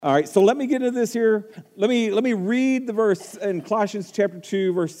All right, so let me get into this here. Let me read the verse in Colossians chapter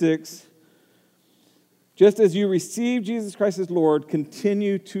 2, verse 6. Just as you received Jesus Christ as Lord,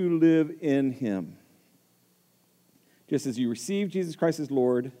 continue to live in him. Just as you received Jesus Christ as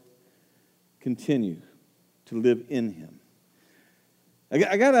Lord, continue to live in him.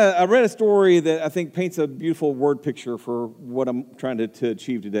 I read a story that I think paints a beautiful word picture for what I'm trying to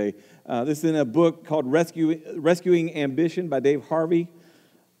achieve today. This is in a book called Rescuing Ambition by Dave Harvey.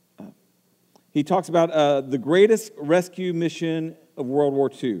 He talks about the greatest rescue mission of World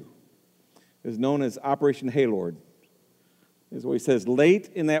War II. It was known as Operation Haylord. This is what he says. Late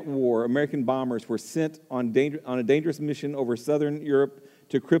in that war, American bombers were sent on a dangerous mission over southern Europe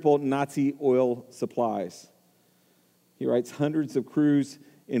to cripple Nazi oil supplies. He writes, hundreds of crews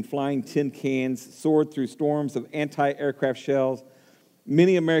in flying tin cans soared through storms of anti-aircraft shells.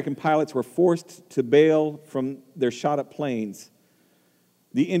 Many American pilots were forced to bail from their shot-up planes.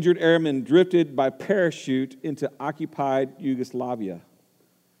 The injured airmen drifted by parachute into occupied Yugoslavia,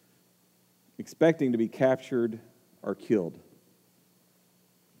 expecting to be captured or killed.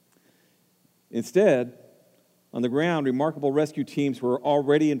 Instead, on the ground, remarkable rescue teams were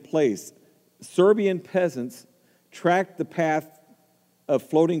already in place. Serbian peasants tracked the path of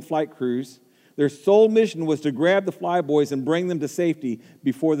floating flight crews. Their sole mission was to grab the flyboys and bring them to safety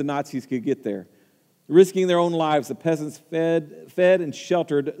before the Nazis could get there. Risking their own lives, the peasants fed and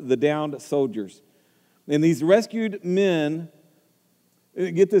sheltered the downed soldiers. And these rescued men,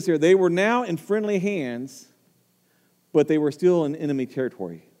 get this here, they were now in friendly hands, but they were still in enemy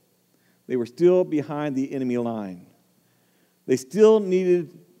territory. They were still behind the enemy line. They still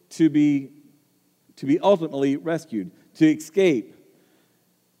needed to be ultimately rescued, to escape.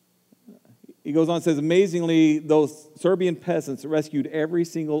 He goes on and says, amazingly, those Serbian peasants rescued every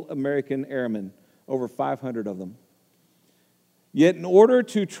single American airman, over 500 of them. Yet in order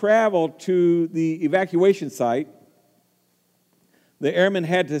to travel to the evacuation site, the airmen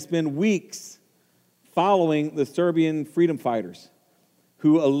had to spend weeks following the Serbian freedom fighters,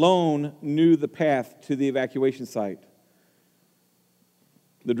 who alone knew the path to the evacuation site.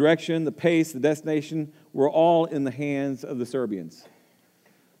 The direction, the pace, the destination were all in the hands of the Serbians.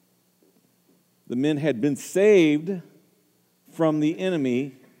 The men had been saved from the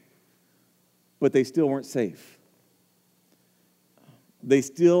enemy, but they still weren't safe. They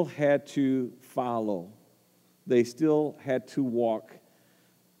still had to follow. They still had to walk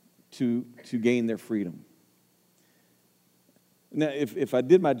to gain their freedom. Now, if I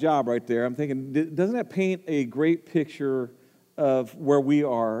did my job right there, I'm thinking, doesn't that paint a great picture of where we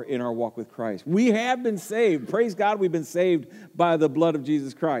are in our walk with Christ? We have been saved. Praise God, we've been saved by the blood of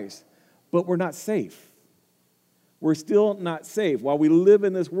Jesus Christ. But we're not safe. We're still not safe. While we live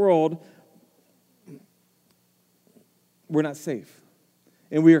in this world, we're not safe.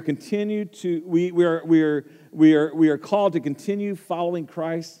 And we are called to continue following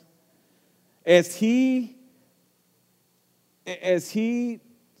Christ as He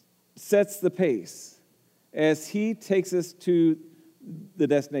sets the pace, as He takes us to the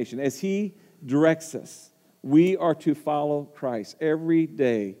destination, as He directs us. We are to follow Christ every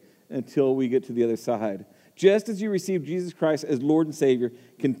day until we get to the other side. Just as you received Jesus Christ as Lord and Savior,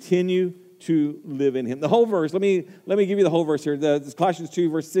 continue to live in Him. The whole verse, let me give you the whole verse here. This is Colossians 2,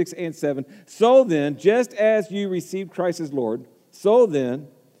 verse 6 and 7. So then, just as you received Christ as Lord, so then,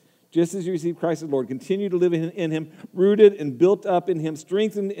 just as you received Christ as Lord, continue to live in Him, rooted and built up in Him,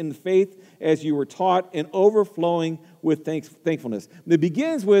 strengthened in the faith as you were taught, and overflowing with thankfulness. And it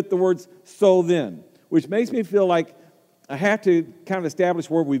begins with the words, so then, which makes me feel like I have to kind of establish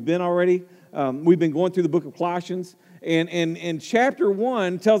where we've been already. We've been going through the book of Colossians, and chapter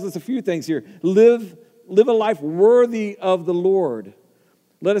 1 tells us a few things here. Live a life worthy of the Lord.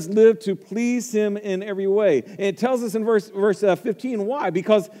 Let us live to please Him in every way. And it tells us in verse 15 why.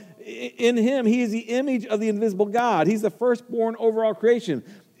 Because in Him, He is the image of the invisible God. He's the firstborn over all creation.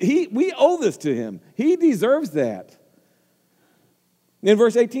 We owe this to Him. He deserves that. In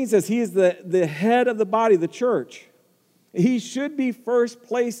verse 18 says, He is the head of the body, the church. He should be first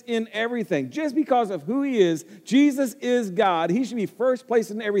place in everything. Just because of who He is, Jesus is God. He should be first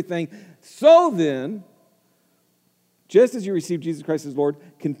place in everything. So then, just as you received Jesus Christ as Lord,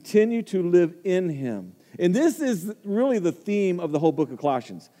 continue to live in Him. And this is really the theme of the whole book of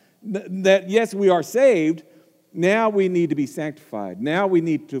Colossians. That yes, we are saved. Now we need to be sanctified. Now we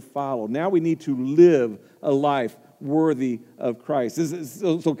need to follow. Now we need to live a life worthy of Christ.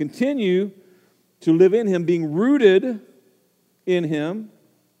 So continue to live in Him, being rooted in Him,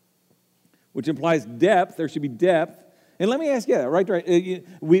 which implies depth. There should be depth. And let me ask you, right?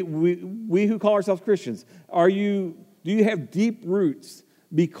 We who call ourselves Christians, do you have deep roots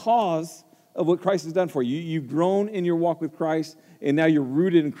because of what Christ has done for you. You've grown in your walk with Christ, and now you're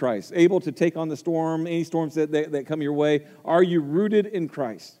rooted in Christ, able to take on the storm, any storms that come your way. Are you rooted in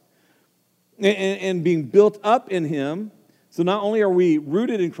Christ? And being built up in Him. So not only are we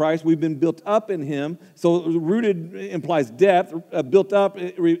rooted in Christ, we've been built up in Him. So rooted implies depth, built up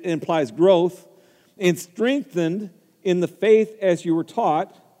implies growth, and strengthened in the faith as you were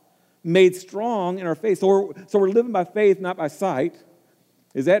taught, made strong in our faith. So we're living by faith, not by sight.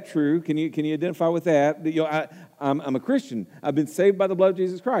 Is that true? Can you identify with that? I'm a Christian. I've been saved by the blood of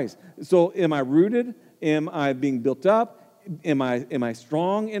Jesus Christ. So am I rooted? Am I being built up? Am I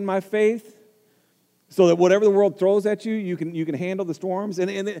strong in my faith? So that whatever the world throws at you, you can handle the storms.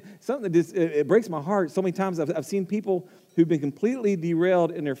 And something that just, it breaks my heart. So many times I've seen people who've been completely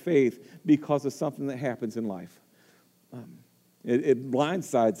derailed in their faith because of something that happens in life. It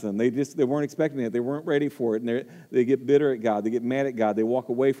blindsides them. They weren't expecting it. They weren't ready for it. And they get bitter at God. They get mad at God. They walk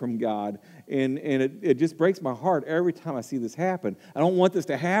away from God. And it just breaks my heart every time I see this happen. I don't want this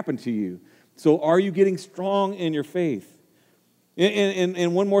to happen to you. So are you getting strong in your faith?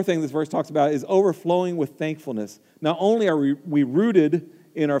 And one more thing this verse talks about is overflowing with thankfulness. Not only are we rooted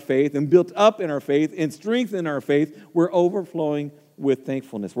in our faith and built up in our faith and strengthened in our faith, we're overflowing with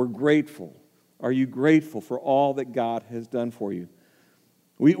thankfulness. We're grateful. Are you grateful for all that God has done for you?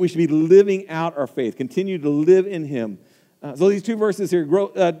 We should be living out our faith, continue to live in Him. So these two verses here,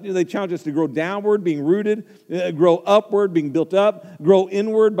 they challenge us to grow downward, being rooted, grow upward, being built up, grow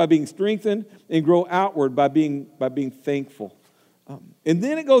inward by being strengthened, and grow outward by being thankful. And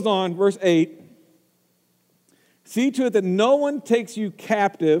then it goes on, verse 8, see to it that no one takes you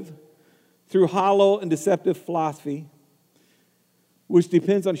captive through hollow and deceptive philosophy, which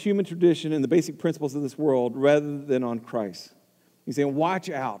depends on human tradition and the basic principles of this world rather than on Christ. He's saying, watch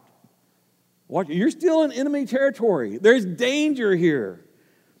out. You're still in enemy territory. There's danger here.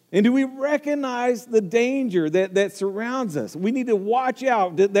 And do we recognize the danger that surrounds us? We need to watch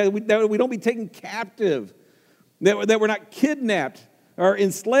out that we don't be taken captive, that we're not kidnapped or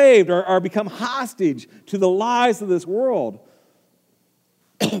enslaved or become hostage to the lies of this world.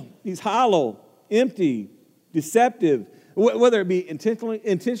 He's hollow, empty, deceptive, whether it be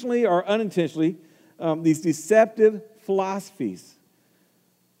intentionally or unintentionally, these deceptive philosophies.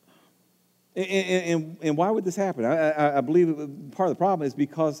 And why would this happen? I believe part of the problem is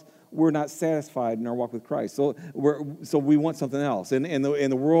because we're not satisfied in our walk with Christ. So we want something else. And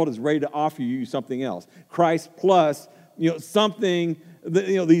the world is ready to offer you something else. Christ plus, something,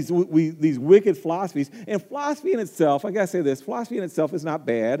 these wicked philosophies. And philosophy in itself, I got to say this, philosophy in itself is not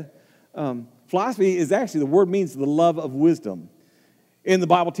bad. Philosophy is actually, the word means the love of wisdom. And the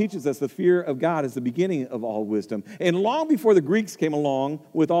Bible teaches us the fear of God is the beginning of all wisdom. And long before the Greeks came along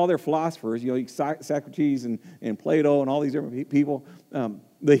with all their philosophers, Socrates and Plato and all these different people,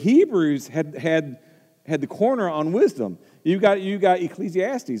 the Hebrews had the corner on wisdom. You got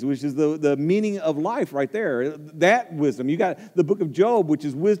Ecclesiastes, which is the meaning of life right there. That wisdom. You got the book of Job, which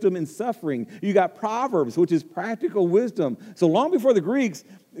is wisdom in suffering. You got Proverbs, which is practical wisdom. So long before the Greeks,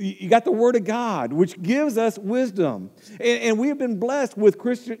 you got the Word of God, which gives us wisdom. And we have been blessed with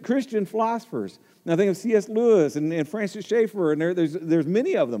Christian philosophers. Now think of C.S. Lewis and Francis Schaeffer, and there's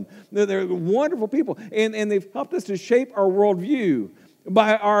many of them. They're wonderful people, and they've helped us to shape our worldview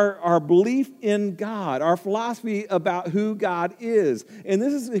by our belief in God, our philosophy about who God is. And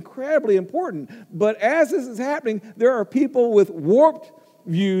this is incredibly important. But as this is happening, there are people with warped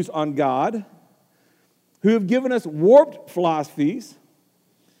views on God who have given us warped philosophies.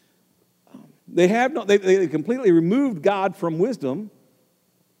 They completely removed God from wisdom.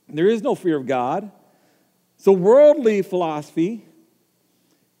 There is no fear of God. So worldly philosophy,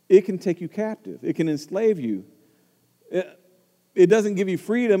 it can take you captive. It can enslave you. It doesn't give you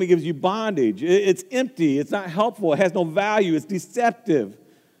freedom. It gives you bondage. It's empty. It's not helpful. It has no value. It's deceptive.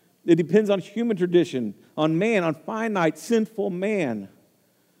 It depends on human tradition, on man, on finite, sinful man.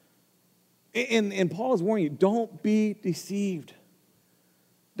 And Paul is warning you, don't be deceived.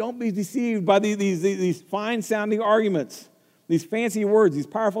 Don't be deceived by these fine-sounding arguments, these fancy words, these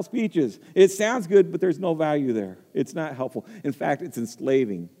powerful speeches. It sounds good, but there's no value there. It's not helpful. In fact, it's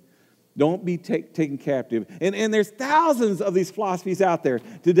enslaving. Don't be taken captive. And there's thousands of these philosophies out there.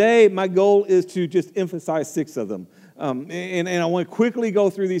 Today, my goal is to just emphasize 6 of them. And I want to quickly go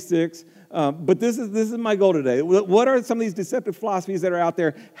through these 6. But this is my goal today. What are some of these deceptive philosophies that are out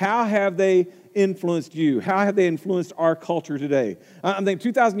there? How have they influenced you? How have they influenced our culture today? I'm thinking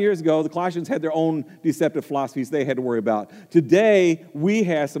 2,000 years ago, the Colossians had their own deceptive philosophies they had to worry about. Today, we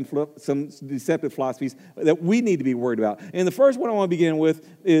have some deceptive philosophies that we need to be worried about. And the first one I want to begin with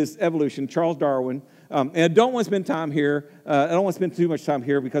is evolution. Charles Darwin. And I don't want to spend time here. I don't want to spend too much time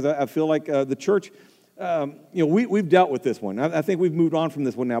here because I feel like the church, we've dealt with this one. I think we've moved on from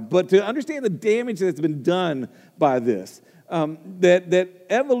this one now. But to understand the damage that's been done by this, that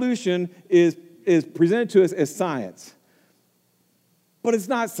evolution is presented to us as science. But it's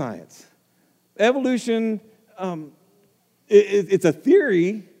not science. Evolution, it's a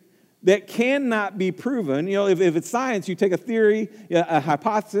theory that cannot be proven. If it's science, you take a theory, a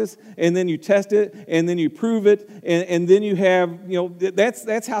hypothesis, and then you test it, and then you prove it, and then you have,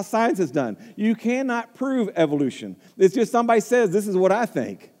 that's how science is done. You cannot prove evolution. It's just somebody says, this is what I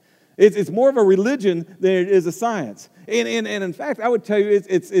think. It's more of a religion than it is a science. And in fact, I would tell you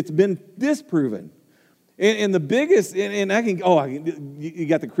it's been disproven. And the biggest, you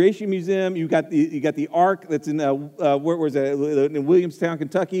got the Creation Museum, you got the Ark that's in where was that? In Williamstown,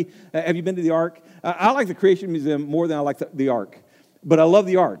 Kentucky. Have you been to the Ark? I like the Creation Museum more than I like the Ark, but I love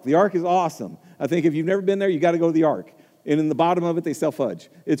the Ark. The Ark is awesome. I think if you've never been there, you got to go to the Ark. And in the bottom of it, they sell fudge.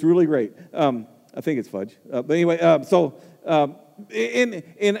 It's really great. I think it's fudge, but anyway. And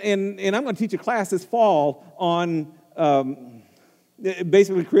I'm going to teach a class this fall on.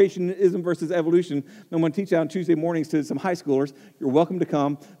 Basically, creationism versus evolution. I'm going to teach that on Tuesday mornings to some high schoolers. You're welcome to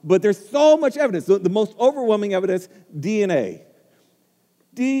come. But there's so much evidence. The most overwhelming evidence, DNA.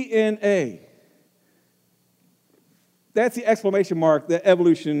 DNA. That's the exclamation mark that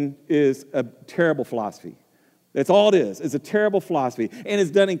evolution is a terrible philosophy. That's all it is. It's a terrible philosophy. And it's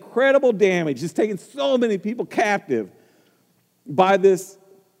done incredible damage. It's taken so many people captive by this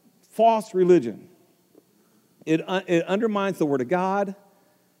false religion. It undermines the Word of God.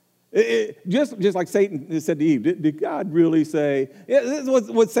 Just like Satan said to Eve, did God really say, this is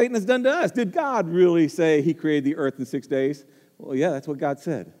what Satan has done to us. Did God really say he created the earth in 6 days? Well, yeah, that's what God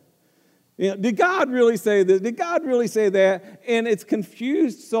said. Did God really say this? Did God really say that? And it's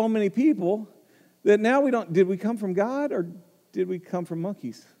confused so many people that now did we come from God or did we come from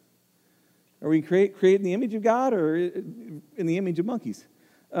monkeys? Are we created in the image of God or in the image of monkeys?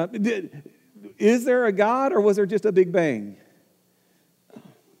 Is there a God or was there just a Big Bang?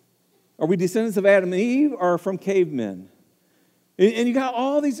 Are we descendants of Adam and Eve or from cavemen? And you got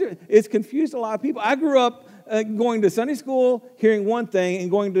all these, it's confused a lot of people. I grew up going to Sunday school, hearing one thing, and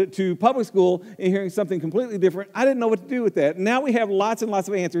going to public school and hearing something completely different. I didn't know what to do with that. Now we have lots and lots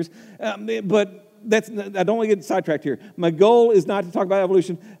of answers, but I don't want to get sidetracked here. My goal is not to talk about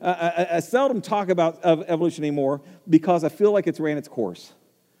evolution. I seldom talk about evolution anymore because I feel like it's ran its course.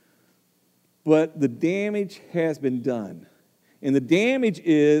 But the damage has been done. And the damage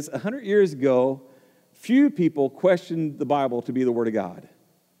is, 100 years ago, few people questioned the Bible to be the Word of God.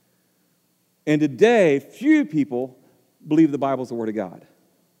 And today, few people believe the Bible is the Word of God.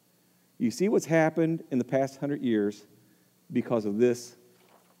 You see what's happened in the past 100 years because of this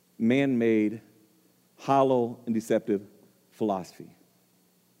man-made, hollow, and deceptive philosophy.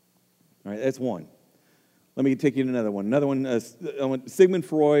 All right, that's one. Let me take you to another one. Another one, Sigmund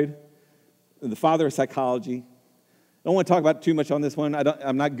Freud, the father of psychology. I don't want to talk about too much on this one.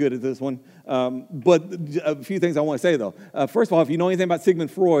 I'm not good at this one. But a few things I want to say, though. First of all, if you know anything about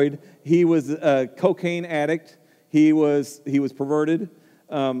Sigmund Freud, he was a cocaine addict. He was perverted.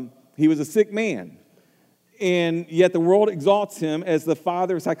 He was a sick man. And yet the world exalts him as the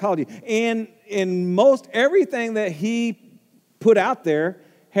father of psychology. And in most everything that he put out there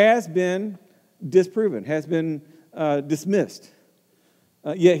has been disproven, has been dismissed.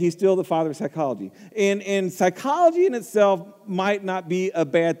 Yet he's still the father of psychology. And psychology in itself might not be a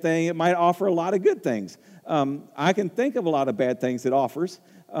bad thing. It might offer a lot of good things. I can think of a lot of bad things it offers.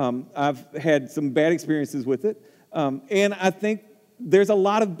 I've had some bad experiences with it. And I think there's a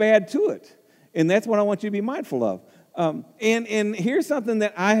lot of bad to it. And that's what I want you to be mindful of. And here's something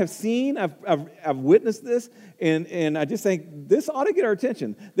that I have seen. I've witnessed this. And I just think this ought to get our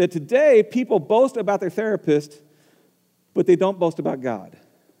attention. That today people boast about their therapist, but they don't boast about God.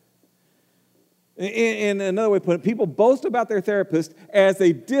 And another way to put it, people boast about their therapist as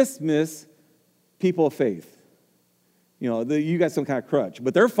they dismiss people of faith. You got some kind of crutch,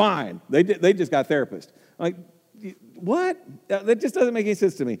 but they're fine. They just got a therapist. Like, what? That just doesn't make any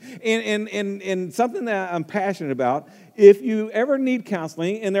sense to me. And something that I'm passionate about, if you ever need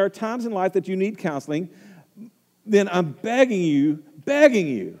counseling, and there are times in life that you need counseling, then I'm begging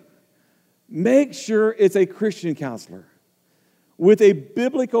you, make sure it's a Christian counselor with a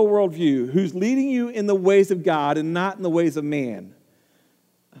biblical worldview who's leading you in the ways of God and not in the ways of man.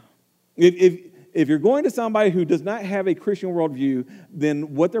 If you're going to somebody who does not have a Christian worldview,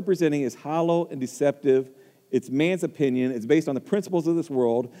 then what they're presenting is hollow and deceptive. It's man's opinion. It's based on the principles of this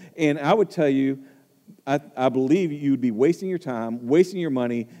world. And I would tell you, I believe you would be wasting your time, wasting your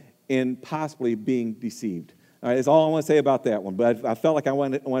money, and possibly being deceived. All right, that's all I want to say about that one, but I felt like I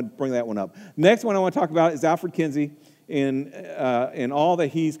wanted to bring that one up. Next one I want to talk about is Alfred Kinsey and all that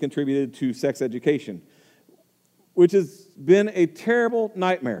he's contributed to sex education, which has been a terrible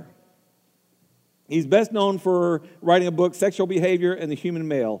nightmare. He's best known for writing a book, Sexual Behavior and the Human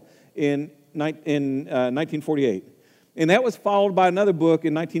Male, in 1948. And that was followed by another book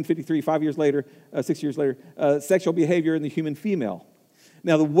in 1953, 6 years later, Sexual Behavior in the Human Female.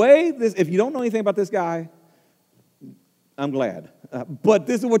 Now, the way this, if you don't know anything about this guy, I'm glad. But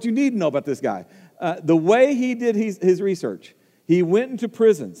this is what you need to know about this guy. The way he did his research, he went into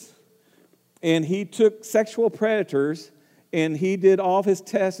prisons, and he took sexual predators, and he did all of his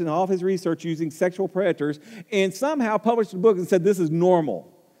tests and all of his research using sexual predators, and somehow published a book and said this is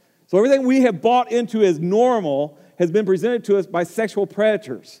normal. So everything we have bought into as normal has been presented to us by sexual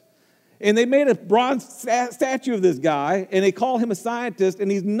predators. And they made a bronze statue of this guy, and they call him a scientist, and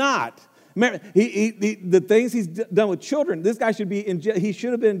he's not. Remember, the things he's done with children, this guy should be in jail. He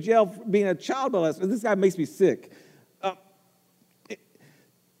should have been in jail for being a child molester. This guy makes me sick.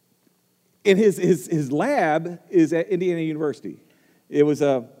 And his lab is at Indiana University. It was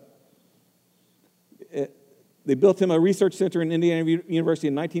they built him a research center in Indiana University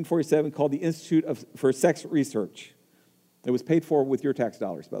in 1947 called the Institute for Sex Research. It was paid for with your tax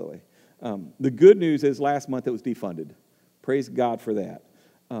dollars, by the way. The good news is last month it was defunded. Praise God for that.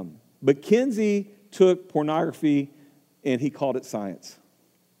 But Kinsey took pornography and he called it science.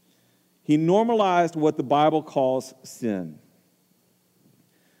 He normalized what the Bible calls sin.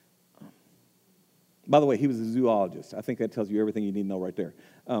 By the way, he was a zoologist. I think that tells you everything you need to know right there.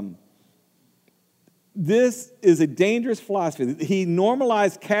 This is a dangerous philosophy. He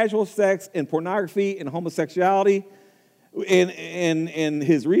normalized casual sex and pornography and homosexuality. And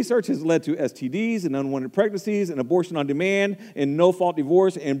his research has led to STDs and unwanted pregnancies and abortion on demand and no-fault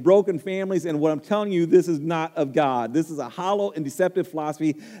divorce and broken families. And what I'm telling you, this is not of God. This is a hollow and deceptive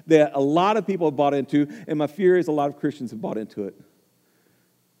philosophy that a lot of people have bought into, and my fear is a lot of Christians have bought into it.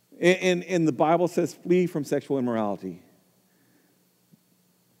 And the Bible says, flee from sexual immorality.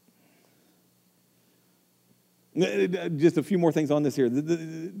 Just a few more things on this here.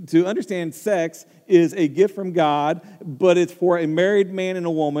 To understand sex is a gift from God, but it's for a married man and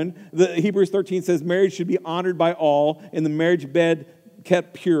a woman. Hebrews 13 says marriage should be honored by all, and the marriage bed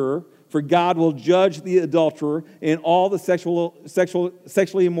kept pure, for God will judge the adulterer and all the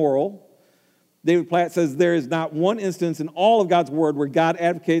sexually immoral. David Platt says there is not one instance in all of God's word where God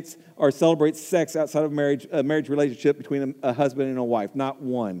advocates or celebrates sex outside of marriage, a marriage relationship between a husband and a wife. Not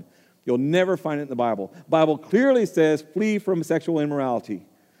one. You'll never find it in the Bible. The Bible clearly says flee from sexual immorality.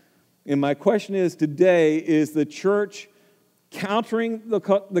 And my question is today, is the church countering the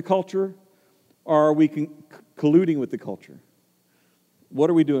culture, or are we colluding with the culture?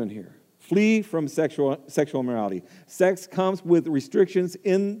 What are we doing here? Flee from sexual immorality. Sex comes with restrictions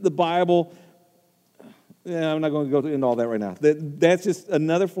in the Bible. Yeah, I'm not going to go into all that right now. That's just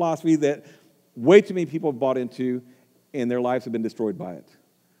another philosophy that way too many people have bought into, and their lives have been destroyed by it.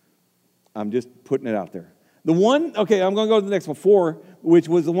 I'm just putting it out there. I'm going to go to the next one, 4, which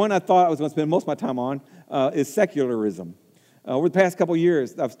was the one I thought I was going to spend most of my time on, is secularism. Over the past couple of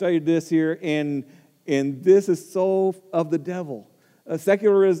years, I've studied this here, and this is so of the devil.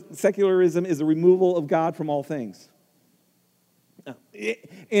 Secularism is the removal of God from all things.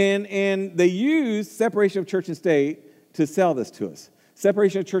 And they use separation of church and state to sell this to us.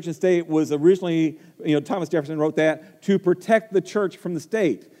 Separation of church and state was originally, Thomas Jefferson wrote that, to protect the church from the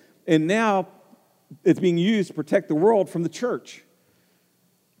state. And now it's being used to protect the world from the church.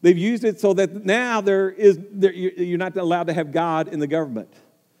 They've used it so that now you're not allowed to have God in the government.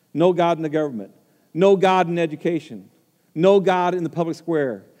 No God in the government. No God in education. No God in the public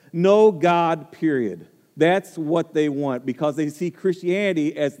square. No God, period. That's what they want because they see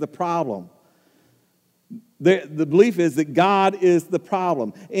Christianity as the problem. The belief is that God is the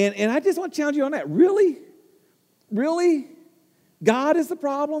problem. And I just want to challenge you on that. Really? Really? God is the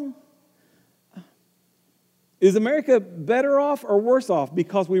problem? Is America better off or worse off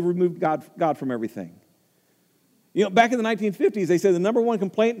because we removed God from everything? Back in the 1950s, they said the number one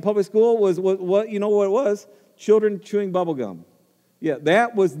complaint in public school was what you know what it was? Children chewing bubble gum. Yeah,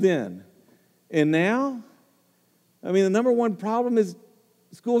 that was then. And now, the number one problem is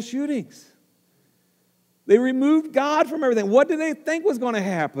school shootings. They removed God from everything. What did they think was going to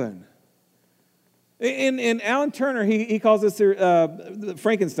happen? And Alan Turner, he calls this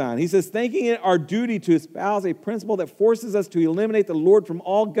Frankenstein. He says, thinking it our duty to espouse a principle that forces us to eliminate the Lord from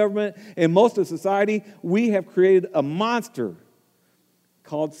all government and most of society, we have created a monster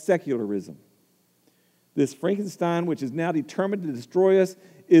called secularism. This Frankenstein, which is now determined to destroy us,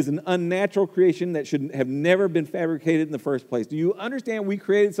 is an unnatural creation that should have never been fabricated in the first place. Do you understand we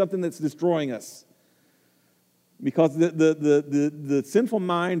created something that's destroying us? Because the sinful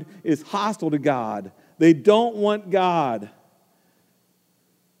mind is hostile to God. They don't want God.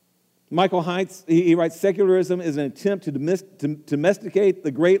 Michael Heinz, he writes, secularism is an attempt to domesticate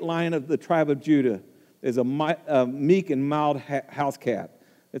the great lion of the tribe of Judah as a meek and mild house cat.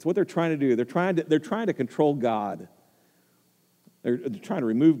 That's what they're trying to do. They're trying to control God. They're trying to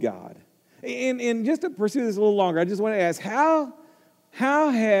remove God. And just to pursue this a little longer, I just want to ask, how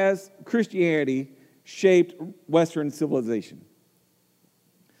has Christianity shaped Western civilization?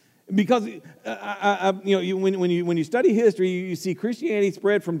 Because when you study history, you see Christianity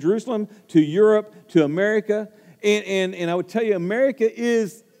spread from Jerusalem to Europe to America, and I would tell you, America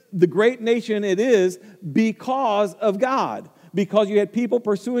is the great nation it is because of God. Because you had people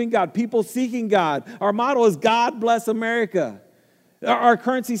pursuing God, people seeking God. Our motto is God bless America. Our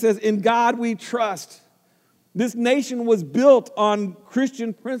currency says, "In God we trust." This nation was built on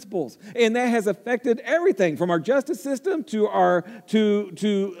Christian principles, and that has affected everything from our justice system to our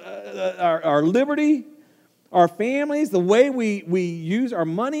liberty, our families, the way we use our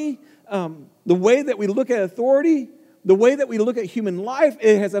money, the way that we look at authority, the way that we look at human life.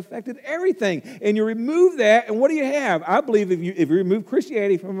 It has affected everything. And you remove that, and what do you have? I believe if you remove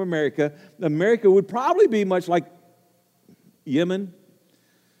Christianity from America, America would probably be much like Yemen.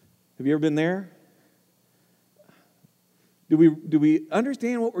 Have you ever been there? Do we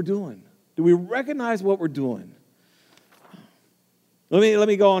understand what we're doing? Do we recognize what we're doing? Let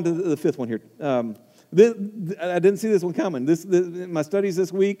me go on to the fifth one here. I didn't see this one coming. My studies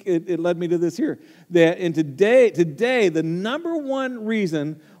this week, it led me to this here. Today, the number one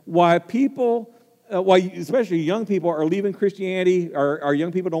reason why people, why especially young people are leaving Christianity, or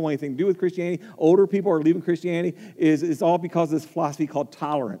young people don't want anything to do with Christianity, older people are leaving Christianity, is all because of this philosophy called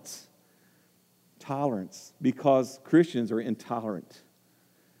tolerance. Tolerance, because Christians are intolerant.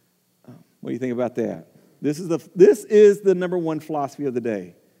 What do you think about that? This is the number one philosophy of the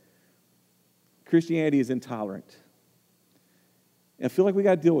day. Christianity is intolerant. And I feel like we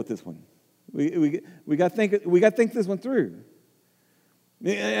got to deal with this one. We got to think this one through.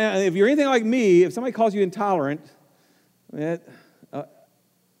 If you're anything like me, if somebody calls you intolerant, I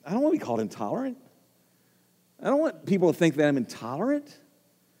don't want to be called intolerant. I don't want people to think that I'm intolerant.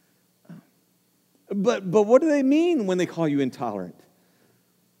 But what do they mean when they call you intolerant?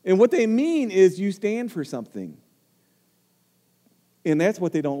 And what they mean is you stand for something. And that's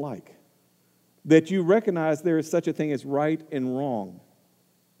what they don't like. That you recognize there is such a thing as right and wrong.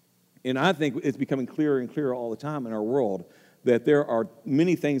 And I think it's becoming clearer and clearer all the time in our world that there are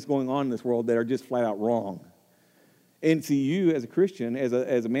many things going on in this world that are just flat out wrong. And see, you as a Christian, as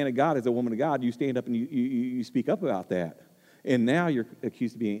a man of God, as a woman of God, you stand up and you speak up about that. And now you're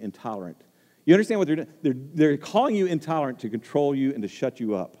accused of being intolerant. You understand what they're doing? They're calling you intolerant to control you and to shut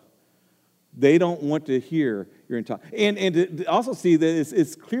you up. They don't want to hear you're intolerant. And to also see that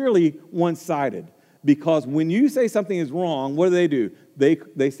it's clearly one-sided. Because when you say something is wrong, what do?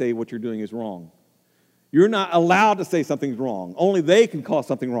 They say what you're doing is wrong. You're not allowed to say something's wrong. Only they can call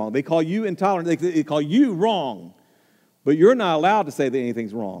something wrong. They call you intolerant. They call you wrong. But you're not allowed to say that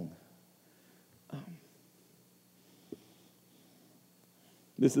anything's wrong.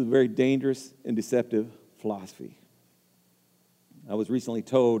 This is a very dangerous and deceptive philosophy. I was recently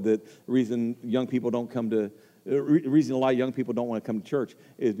told that the reason a lot of young people don't want to come to church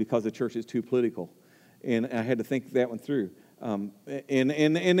is because the church is too political. And I had to think that one through. And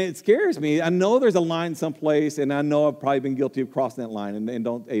it scares me. I know there's a line someplace, and I know I've probably been guilty of crossing that line, and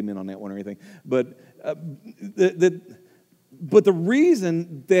don't amen on that one or anything. But the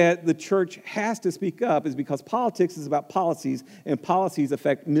reason that the church has to speak up is because politics is about policies, and policies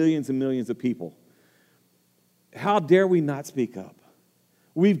affect millions and millions of people. How dare we not speak up?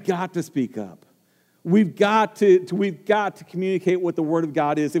 We've got to speak up. We've got to communicate what the Word of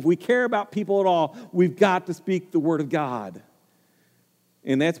God is. If we care about people at all, we've got to speak the Word of God.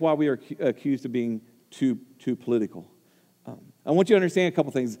 And that's why we are accused of being too political. I want you to understand a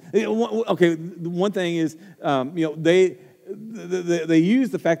couple things. Okay, one thing is, they use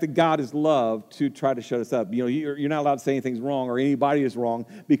the fact that God is love to try to shut us up. You're not allowed to say anything's wrong or anybody is wrong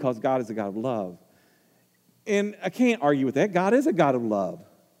because God is a God of love. And I can't argue with that. God is a God of love.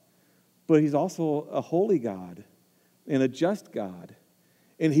 But He's also a holy God and a just God.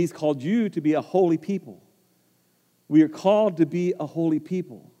 And He's called you to be a holy people. We are called to be a holy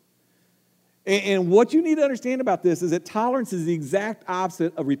people. And what you need to understand about this is that tolerance is the exact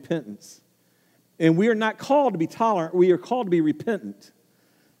opposite of repentance. And we are not called to be tolerant. We are called to be repentant.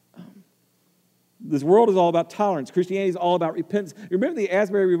 This world is all about tolerance. Christianity is all about repentance. Remember the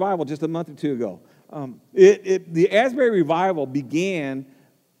Asbury Revival just a month or two ago? The Asbury Revival began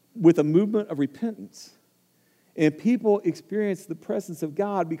with a movement of repentance. And people experienced the presence of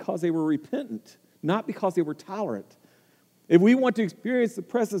God because they were repentant, not because they were tolerant. If we want to experience the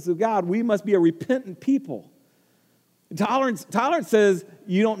presence of God, we must be a repentant people. Tolerance says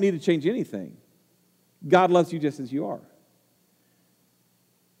you don't need to change anything. God loves you just as you are.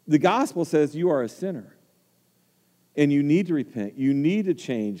 The gospel says you are a sinner and you need to repent. You need to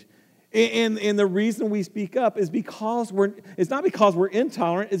change. And the reason we speak up is because it's not because we're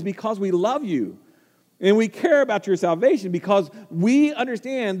intolerant, it's because we love you. And we care about your salvation because we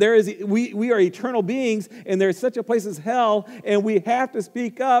understand we are eternal beings and there's such a place as hell, and we have to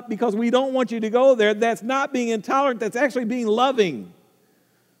speak up because we don't want you to go there. That's not being intolerant, that's actually being loving.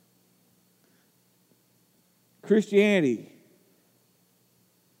 Christianity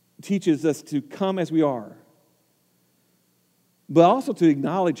teaches us to come as we are, but also to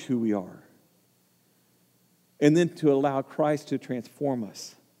acknowledge who we are, and then to allow Christ to transform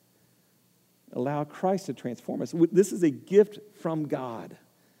us. Allow Christ to transform us. This is a gift from God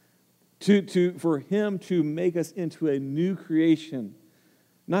for Him to make us into a new creation.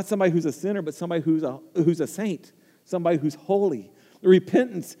 Not somebody who's a sinner, but somebody who's a saint, somebody who's holy.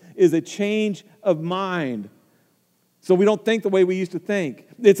 Repentance is a change of mind, so we don't think the way we used to think.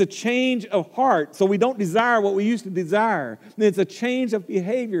 It's a change of heart, so we don't desire what we used to desire. It's a change of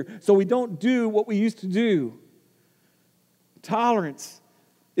behavior, so we don't do what we used to do. Tolerance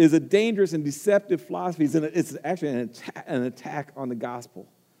is a dangerous and deceptive philosophy. It's actually an attack on the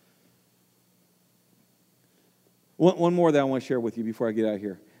gospel. One more that I want to share with you before I get out of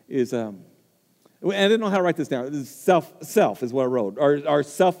here is, and I didn't know how to write this down. Self is what I wrote. Our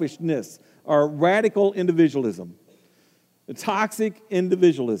selfishness, our radical individualism, the toxic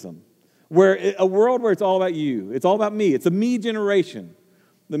individualism, a world where it's all about you. It's all about me. It's a me generation.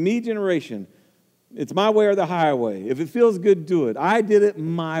 The me generation. It's my way or the highway. If it feels good, do it. I did it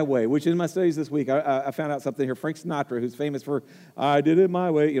my way, which in my studies this week, I found out something here. Frank Sinatra, who's famous for, I did it my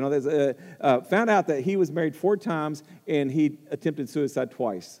way, found out that he was married 4 times and he attempted suicide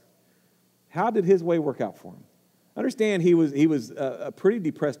twice. How did his way work out for him? Understand he was a pretty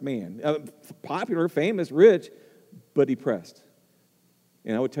depressed man, popular, famous, rich, but depressed.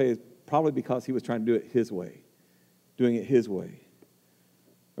 And I would tell you, probably because he was trying to do it his way, doing it his way.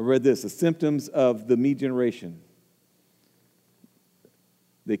 I read this, the symptoms of the me generation.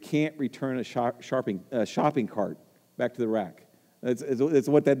 They can't return a shopping cart back to the rack. It's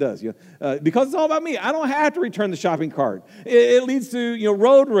what that does. Because it's all about me. I don't have to return the shopping cart. It leads to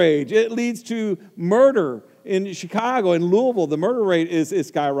road rage. It leads to murder in Chicago and Louisville. The murder rate is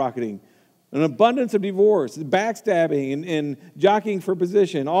skyrocketing. An abundance of divorce, backstabbing, and jockeying for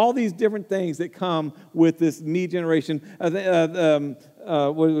position. All these different things that come with this me generation. Joshua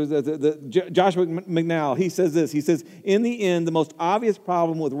McNall, he says this. He says, in the end, the most obvious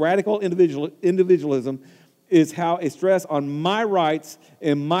problem with radical individualism is how a stress on my rights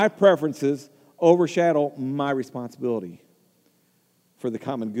and my preferences overshadow my responsibility for the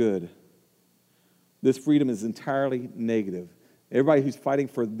common good. This freedom is entirely negative. Everybody who's fighting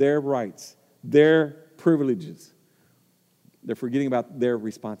for their rights, their privileges, they're forgetting about their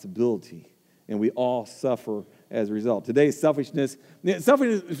responsibility. And we all suffer as a result. Today's selfishness has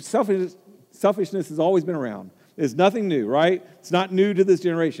always been around. It's nothing new, right? It's not new to this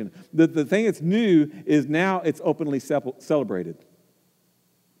generation. The thing that's new is now it's openly celebrated.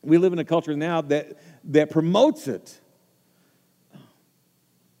 We live in a culture now that promotes it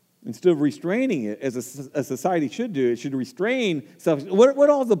instead of restraining it, as a society should do. It should restrain selfishness. What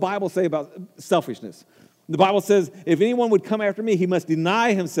all does the Bible say about selfishness? The Bible says, if anyone would come after me, he must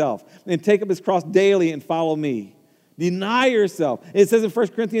deny himself and take up his cross daily and follow me. Deny yourself. It says in 1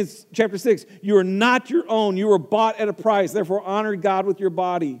 Corinthians chapter 6, you are not your own. You were bought at a price. Therefore, honor God with your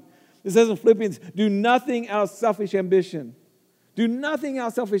body. It says in Philippians, do nothing out of selfish ambition. Do nothing out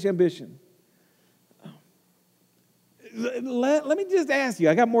of selfish ambition. Let me just ask you.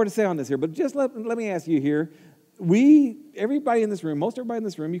 I got more to say on this here, but just let me ask you here. Everybody in this room, most everybody in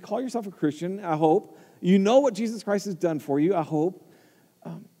this room, you call yourself a Christian, I hope. You know what Jesus Christ has done for you, I hope.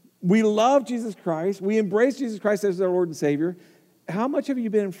 We love Jesus Christ. We embrace Jesus Christ as our Lord and Savior. How much have you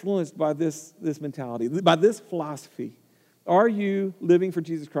been influenced by this mentality, by this philosophy? Are you living for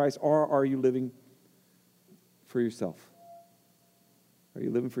Jesus Christ, or are you living for yourself? Are you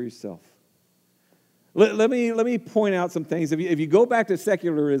living for yourself? Let me point out some things. If you go back to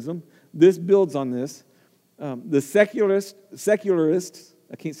secularism, this builds on this. The secularists,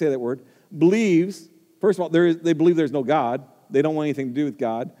 I can't say that word, believes, first of all, they believe there's no God. They don't want anything to do with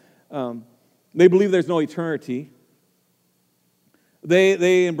God. They believe there's no eternity.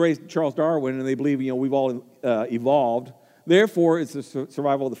 They embrace Charles Darwin, and they believe, we've all evolved. Therefore, it's the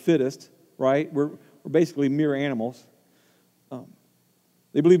survival of the fittest, right? We're basically mere animals.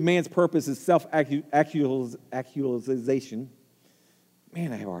 They believe man's purpose is self-actualization.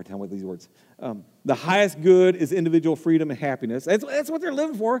 Man, I have a hard time with these words. The highest good is individual freedom and happiness. That's what they're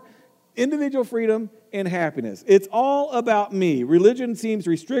living for, individual freedom and happiness. It's all about me. Religion seems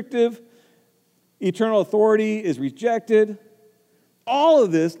restrictive. Eternal authority is rejected. All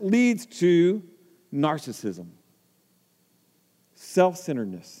of this leads to narcissism,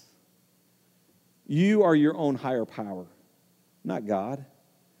 self-centeredness. You are your own higher power, not God.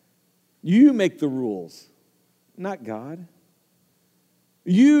 You make the rules, not God.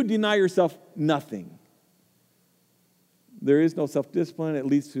 You deny yourself nothing. There is no self-discipline. It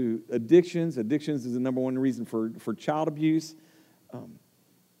leads to addictions. Addictions is the number one reason for child abuse.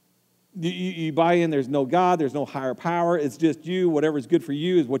 You buy in, there's no God, there's no higher power. It's just you. Whatever's good for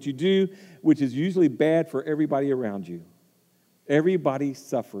you is what you do, which is usually bad for everybody around you. Everybody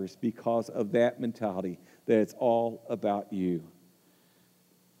suffers because of that mentality, that it's all about you.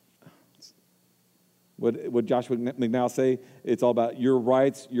 What Joshua McNeil say? It's all about your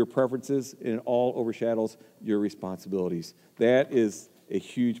rights, your preferences, and it all overshadows your responsibilities. That is a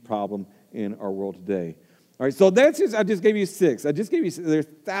huge problem in our world today. All right, so I just gave you 6. There's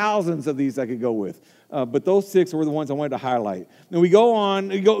thousands of these I could go with. But those 6 were the ones I wanted to highlight. And we go on,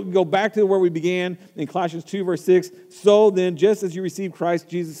 we go back to where we began in Colossians 2, verse 6. So then, just as you received Christ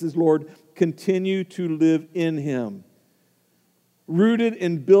Jesus as Lord, continue to live in him. Rooted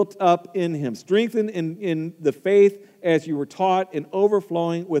and built up in him. Strengthened in the faith as you were taught and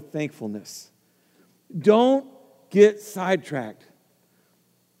overflowing with thankfulness. Don't get sidetracked.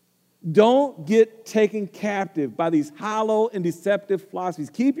 Don't get taken captive by these hollow and deceptive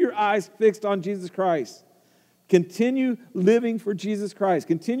philosophies. Keep your eyes fixed on Jesus Christ. Continue living for Jesus Christ.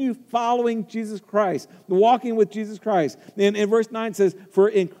 Continue following Jesus Christ, walking with Jesus Christ. And verse 9 says, for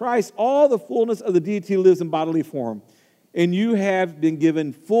in Christ all the fullness of the deity lives in bodily form. And you have been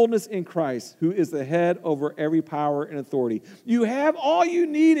given fullness in Christ, who is the head over every power and authority. You have all you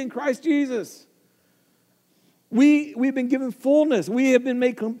need in Christ Jesus. We've been given fullness. We have been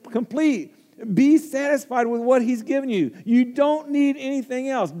made complete. Be satisfied with what he's given you. You don't need anything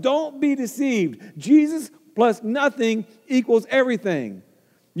else. Don't be deceived. Jesus plus nothing equals everything.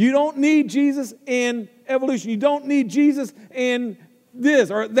 You don't need Jesus in evolution. You don't need Jesus in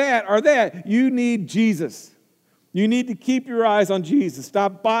this or that or that. You need Jesus. You need to keep your eyes on Jesus.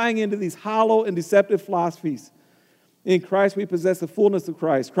 Stop buying into these hollow and deceptive philosophies. In Christ, we possess the fullness of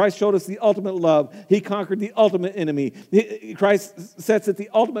Christ. Christ showed us the ultimate love. He conquered the ultimate enemy. Christ sets at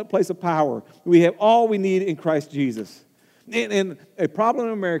the ultimate place of power. We have all we need in Christ Jesus. And a problem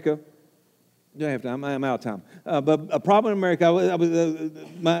in America, I'm out of time. But a problem in America,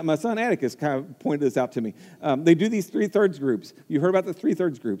 my son Atticus kind of pointed this out to me. They do these 3/3 groups. You heard about the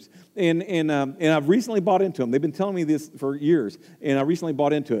 3/3 groups. And I've recently bought into them. They've been telling me this for years, and I recently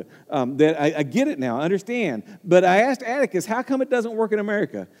bought into it. That I get it now, I understand. But I asked Atticus, how come it doesn't work in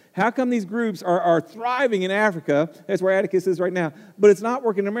America? How come these groups are thriving in Africa? That's where Atticus is right now. But it's not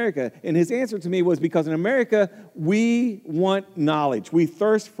working in America. And his answer to me was, because in America, we want knowledge. We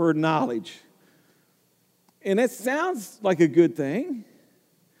thirst for knowledge. And that sounds like a good thing,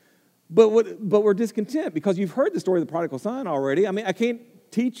 but we're discontent because you've heard the story of the prodigal son already. I mean, I can't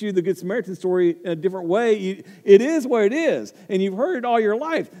teach you the Good Samaritan story in a different way. It is what it is, and you've heard it all your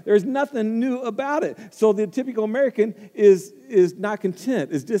life. There's nothing new about it. So the typical American is not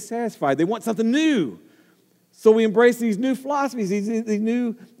content, is dissatisfied. They want something new. So we embrace these new philosophies, these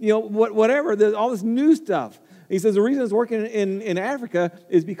new, whatever, all this new stuff. He says the reason it's working in Africa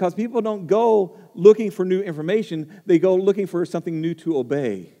is because people don't go looking for new information. They go looking for something new to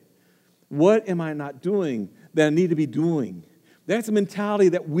obey. What am I not doing that I need to be doing? That's a mentality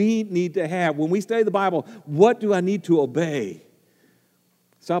that we need to have. When we study the Bible, what do I need to obey?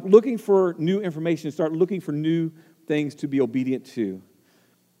 Stop looking for new information. Start looking for new things to be obedient to.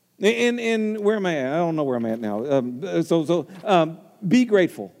 And where am I at? I don't know where I'm at now. Be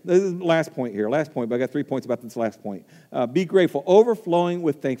grateful. This is the last point here. Last point, but I got 3 points about this last point. Be grateful. Overflowing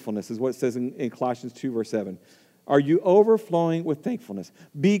with thankfulness is what it says in Colossians 2, verse 7. Are you overflowing with thankfulness?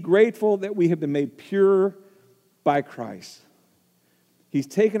 Be grateful that we have been made pure by Christ. He's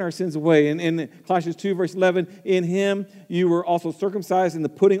taken our sins away. In Colossians 2, verse 11, in him you were also circumcised in the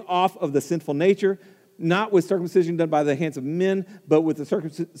putting off of the sinful nature, not with circumcision done by the hands of men, but with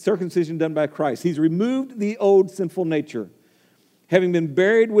the circumcision done by Christ. He's removed the old sinful nature. having been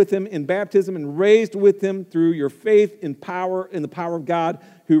buried with him in baptism and raised with him through your faith in the power of God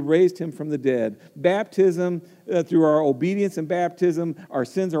who raised him from the dead. Baptism, through our obedience in baptism, our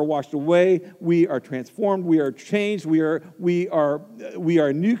sins are washed away. We are transformed. We are changed. We are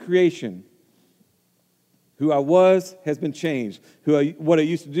a new creation. Who I was has been changed. What I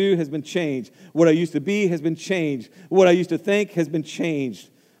used to do has been changed. What I used to be has been changed. What I used to think has been changed.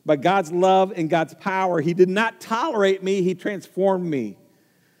 By God's love and God's power, he did not tolerate me. He transformed me.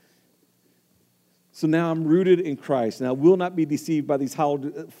 So now I'm rooted in Christ, and I will not be deceived by these hollow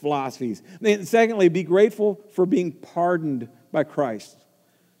philosophies. And secondly, be grateful for being pardoned by Christ.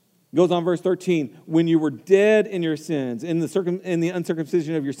 Goes on, verse 13, when you were dead in your sins, in the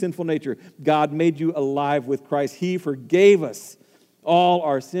uncircumcision of your sinful nature, God made you alive with Christ. He forgave us all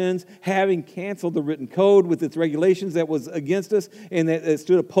our sins, having canceled the written code with its regulations that was against us and that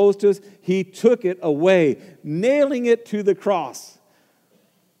stood opposed to us. He took it away, nailing it to the cross.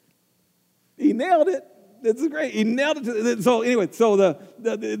 He nailed it. This is great. He nailed it. So anyway,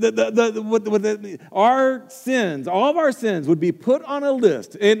 our sins, all of our sins, would be put on a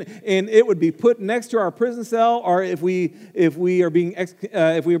list, and it would be put next to our prison cell, or if we are being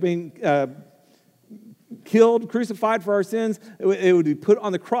killed, crucified for our sins, it would be put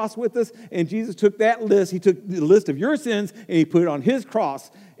on the cross with us. And Jesus took that list. He took the list of your sins and he put it on his cross,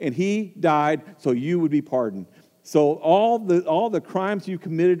 and he died so you would be pardoned. So all the crimes you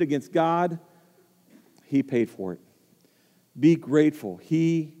committed against God, he paid for it. Be grateful.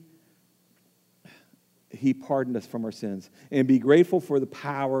 He pardoned us from our sins. And be grateful for the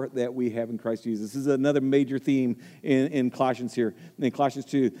power that we have in Christ Jesus. This is another major theme in Colossians here. In Colossians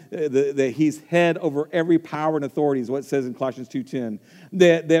 2, that he's head over every power and authority is what it says in Colossians 2:10.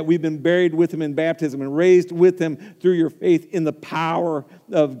 That we've been buried with him in baptism and raised with him through your faith in the power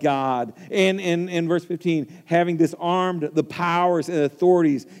of God. And in verse 15, having disarmed the powers and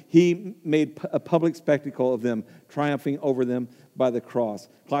authorities, he made a public spectacle of them, triumphing over them by the cross.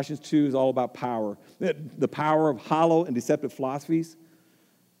 Colossians 2 is all about power. The power of hollow and deceptive philosophies,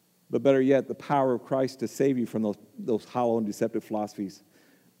 but better yet, the power of Christ to save you from those hollow and deceptive philosophies.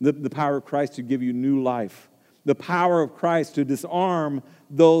 The power of Christ to give you new life. The power of Christ to disarm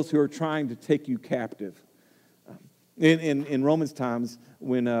those who are trying to take you captive. In Romans times,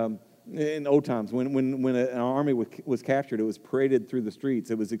 in old times, when an army was captured, it was paraded through the streets.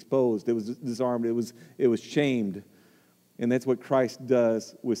 It was exposed. It was disarmed. It was shamed. And that's what Christ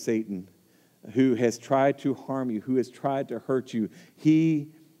does with Satan, who has tried to harm you, who has tried to hurt you.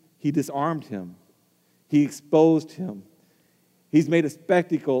 He disarmed him. He exposed him. He's made a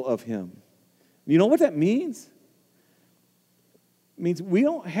spectacle of him. You know what that means? It means we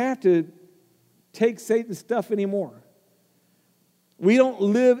don't have to take Satan's stuff anymore. We don't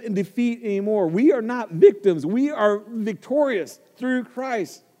live in defeat anymore. We are not victims. We are victorious through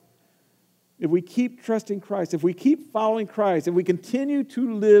Christ. If we keep trusting Christ, if we keep following Christ, if we continue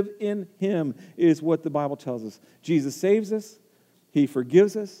to live in him, is what the Bible tells us. Jesus saves us. He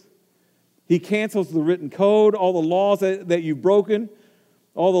forgives us. He cancels the written code, all the laws that you've broken,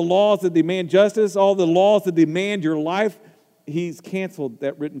 all the laws that demand justice, all the laws that demand your life. He's canceled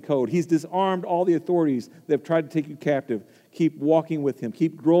that written code. He's disarmed all the authorities that have tried to take you captive. Keep walking with him.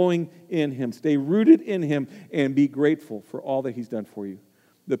 Keep growing in him. Stay rooted in him and be grateful for all that he's done for you.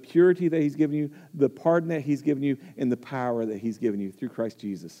 The purity that he's given you, the pardon that he's given you, and the power that he's given you through Christ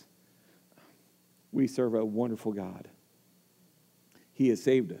Jesus. We serve a wonderful God. He has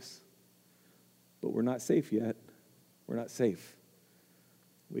saved us. But we're not safe yet. We're not safe.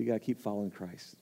 We got to keep following Christ.